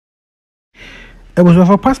It was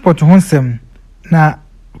for passport to Honsem. Na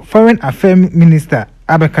foreign affairs minister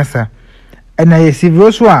Abekasa. And I see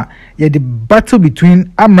Roswa, the battle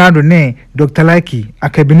between Amerado ne Dr. Likee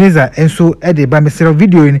Akabineza and so at the Bamisero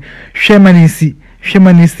video in Shemanisi,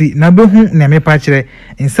 Nabuhu Name Pachere,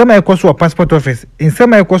 in some I cost passport office, in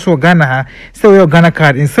some I cost Ghana, so your Ghana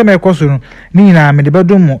card, in some I cost Nina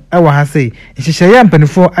Medibadumo, our Hase, in Shishayam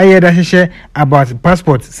Penifo, I had a share about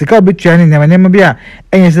passport, Sika Buchiani, Namanamabia,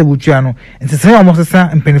 and yes, Buchiano, and to say almost a son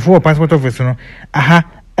and Penifo passport office,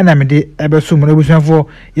 aha. And I'm the Ebersum Revolution for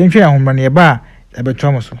young children money bar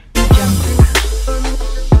Ebertromoso.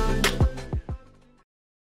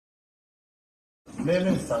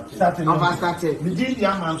 Started. The deed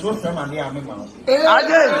young man so from an army mount.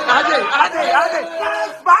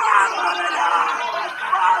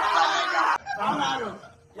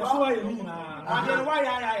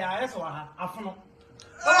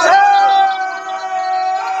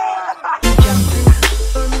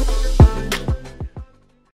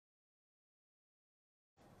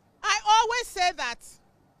 Say that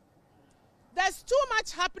there's too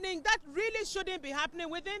much happening that really shouldn't be happening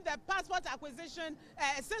within the passport acquisition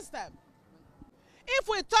system. If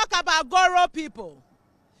we talk about Goro people,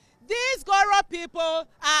 these Goro people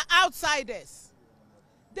are outsiders.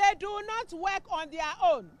 They do not work on their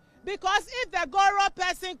own, because if the Goro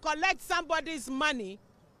person collects somebody's money,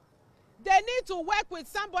 they need to work with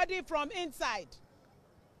somebody from inside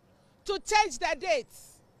to change the dates.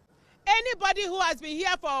 Anybody who has been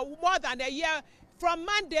here for more than a year, from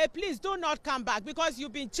Monday, please do not come back, because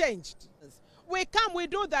you've been changed. We come, we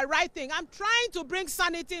do the right thing. I'm trying to bring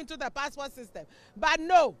sanity into the passport system, but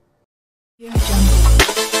no.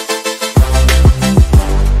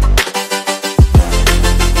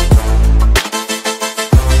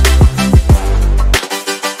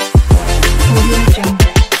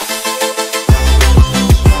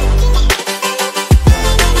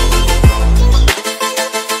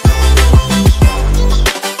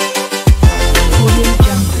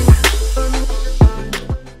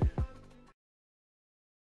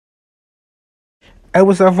 I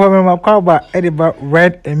was a former Makaba Edinburgh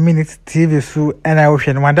Red and Minutes TV through and I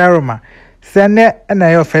ocean Madaroma. Send it and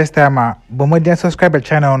I your first time, Bomodian subscriber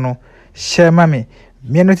channel no. Share mammy.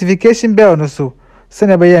 Me notification bell no so.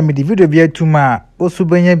 Send a me the video via to ma. Also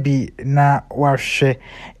benya be na wash.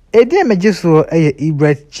 Edia me just so a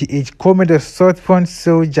Ibret GH come the sort point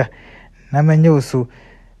soldier. Na menu so.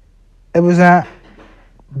 It was a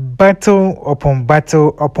battle upon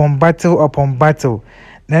battle upon battle upon battle.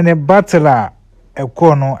 Then a battler.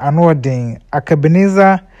 Ekono anodin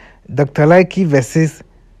Akabineza Dr. Likee versus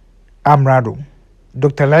Amerado.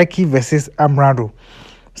 Dr. Likee versus Amerado.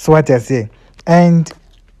 So what I say. And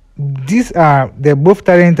these are they're both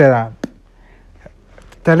talented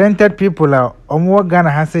people are omo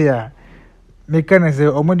Ghana has ya make can say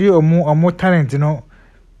omo talent, you know,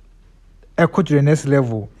 echo to the next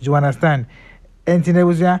level. You understand? And in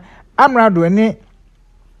the Amerado any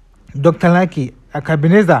Dr. Likee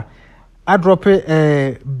Akabineza I drop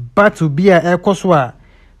a battle beer air coswa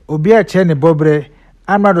or beer chain bobre.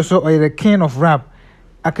 I'm not so or the king of rap.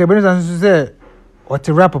 I can say what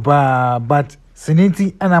a rap but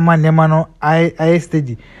Siniti and a man Nemano I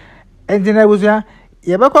steady. And then I was ya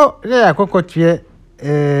Yabako, yeah, cocotier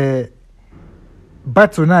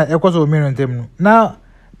battle now, a cos of million. Now,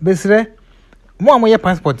 Bessere, more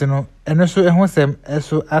passport, you know, and also a home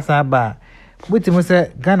as a bar. With him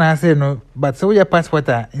say Ghana say no, but so your passport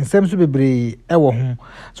in some to be ewo home.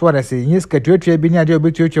 So what I say, yes, get your trade be near your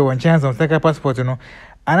one chance on second passport, no.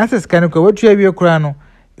 And as a scan of what you have your crown,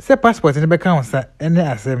 say passport in the background, sir, and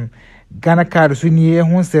as Ghana card soon near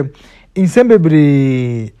home sem. In some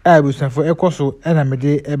baby, I was for a coso and I'm a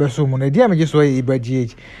day ever so moon. A damages way by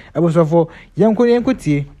GH. I was for young Korean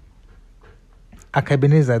Kuti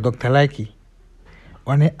Akabineza, Dr. Likee,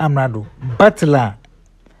 on Amerado, Butler.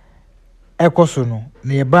 Ekoso no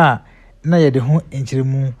nearby na ye de ho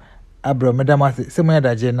enchiremu abro medama se mo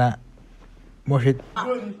yada je na mo hwe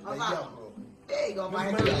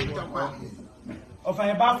of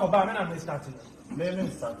a bar for bar and started.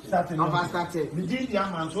 Started. The deed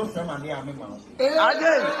young man so from an army mount.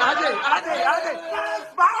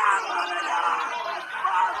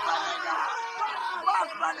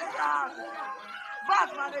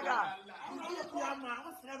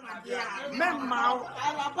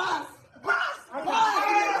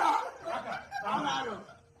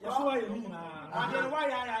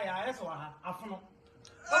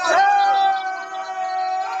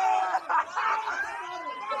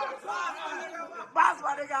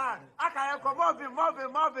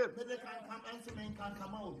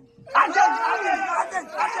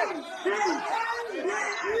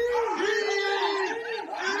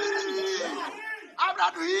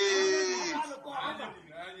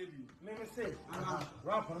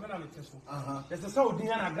 Rap on the test. There's a so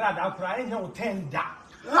Diana grad out crying no tender.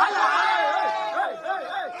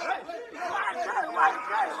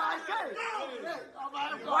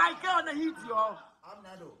 Why can't I hit you? I'm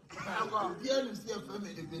not. The end is here for me.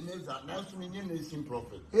 The business are now swinging nation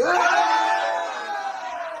profit.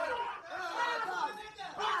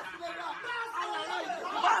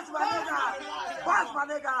 Pass my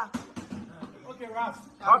nigga. Okay, Ras.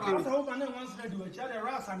 Okay. So hope I know once they do each other,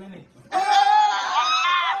 Ras and in it.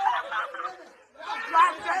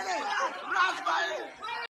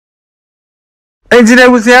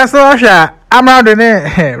 Engineer was here, so I'm out in it.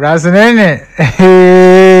 Rasin in it.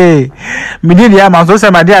 Hey, me did the amount,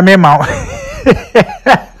 so my dear memo.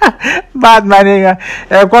 Bad money,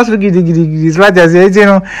 of course, we get this right as you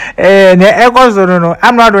know, and the echoes, no,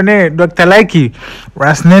 I'm not on it, Dr. Likee,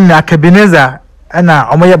 Rasin, Cabineza, and now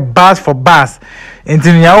I'm your bass for bass.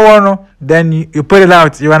 Until you then you put it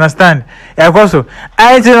out, you understand? Also,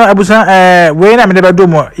 I know, Abusa, when I'm never do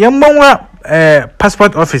more, young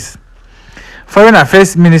passport office. Foreign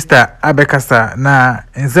Affairs Minister Abekasa na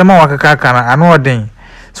nsema wakaka na anodin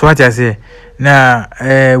so what I say na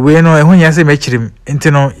we no ehun yase mechirim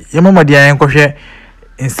nti no yemomodi an kohwe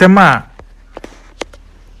nsema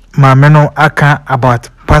ma meno aka about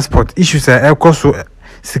passport issues ekoso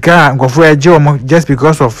sika ngofo eje omo just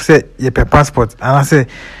because of say ye passport and say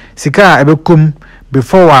sika ebekum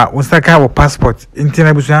before wa unsaka wo passport nti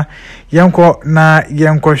na busa yenko na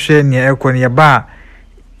yenkohwe ne ekọ ne ba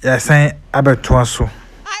ya san abetuaso.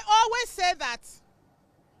 I always say that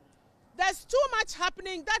there's too much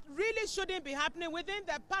happening that really shouldn't be happening within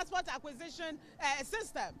the passport acquisition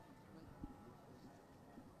system.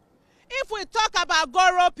 If we talk about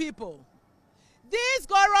Goro people, these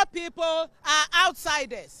Goro people are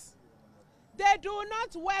outsiders. They do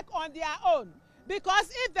not work on their own because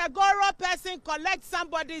if the Goro person collects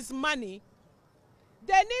somebody's money,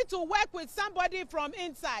 they need to work with somebody from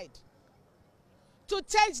inside to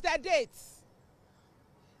change the dates.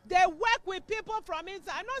 They work with people from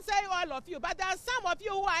inside. I'm not saying all of you, but there are some of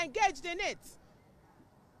you who are engaged in it.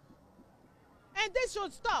 And this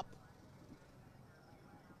should stop.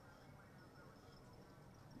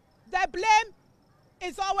 The blame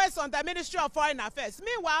is always on the Ministry of Foreign Affairs.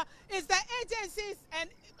 Meanwhile, it's the agencies, and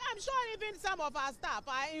I'm sure even some of our staff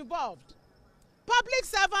are involved. Public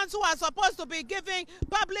servants who are supposed to be giving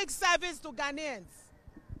public service to Ghanaians.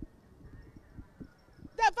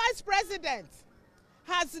 The Vice President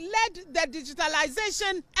has led the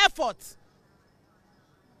digitalization effort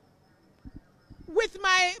with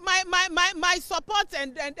my support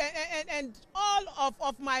and all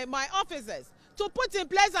of my officers to put in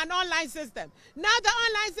place an online system. Now the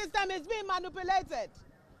online system is being manipulated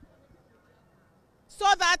so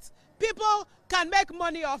that people can make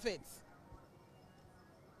money off it.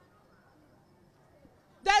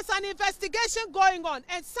 There's an investigation going on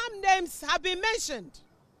and some names have been mentioned.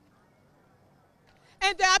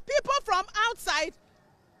 And there are people from outside,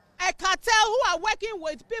 a cartel who are working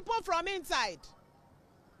with people from inside.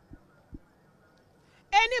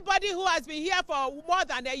 Anybody who has been here for more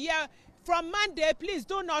than a year, from Monday, please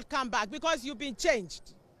do not come back because you've been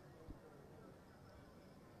changed.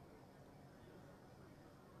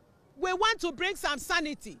 We want to bring some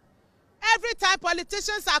sanity. Every time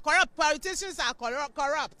politicians are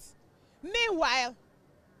corrupt. Meanwhile,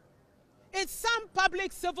 it's some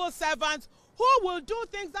public civil servants who will do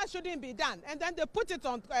things that shouldn't be done, and then they put it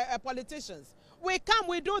on politicians. We come,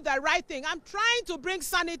 we do the right thing. I'm trying to bring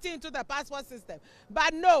sanity into the passport system,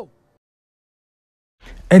 but no.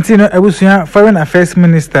 And you know, I was Foreign Affairs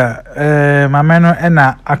Minister, Mamano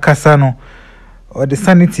Ena Akasano, or the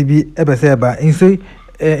sanity be Ebaseba. And so,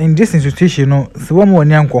 in this institution, no, so one more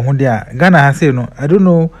young Kohundia, Ghana has said, no, I don't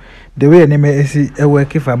know the way name is a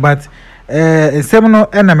work if but seminal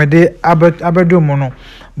enamede Aberdo Mono.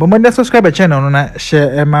 But when the subscriber channel na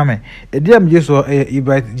share mame e diam jeso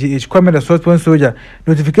GH comment the source soldier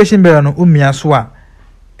notification bell no umia so a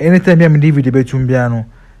anytime am DVD betum bia no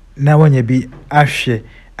na wanya bi ahwe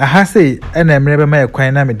aha sei na emre ma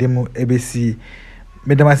yakwan na medemu ebesi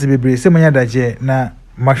medamase bebre se manya daje na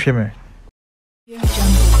mahwe me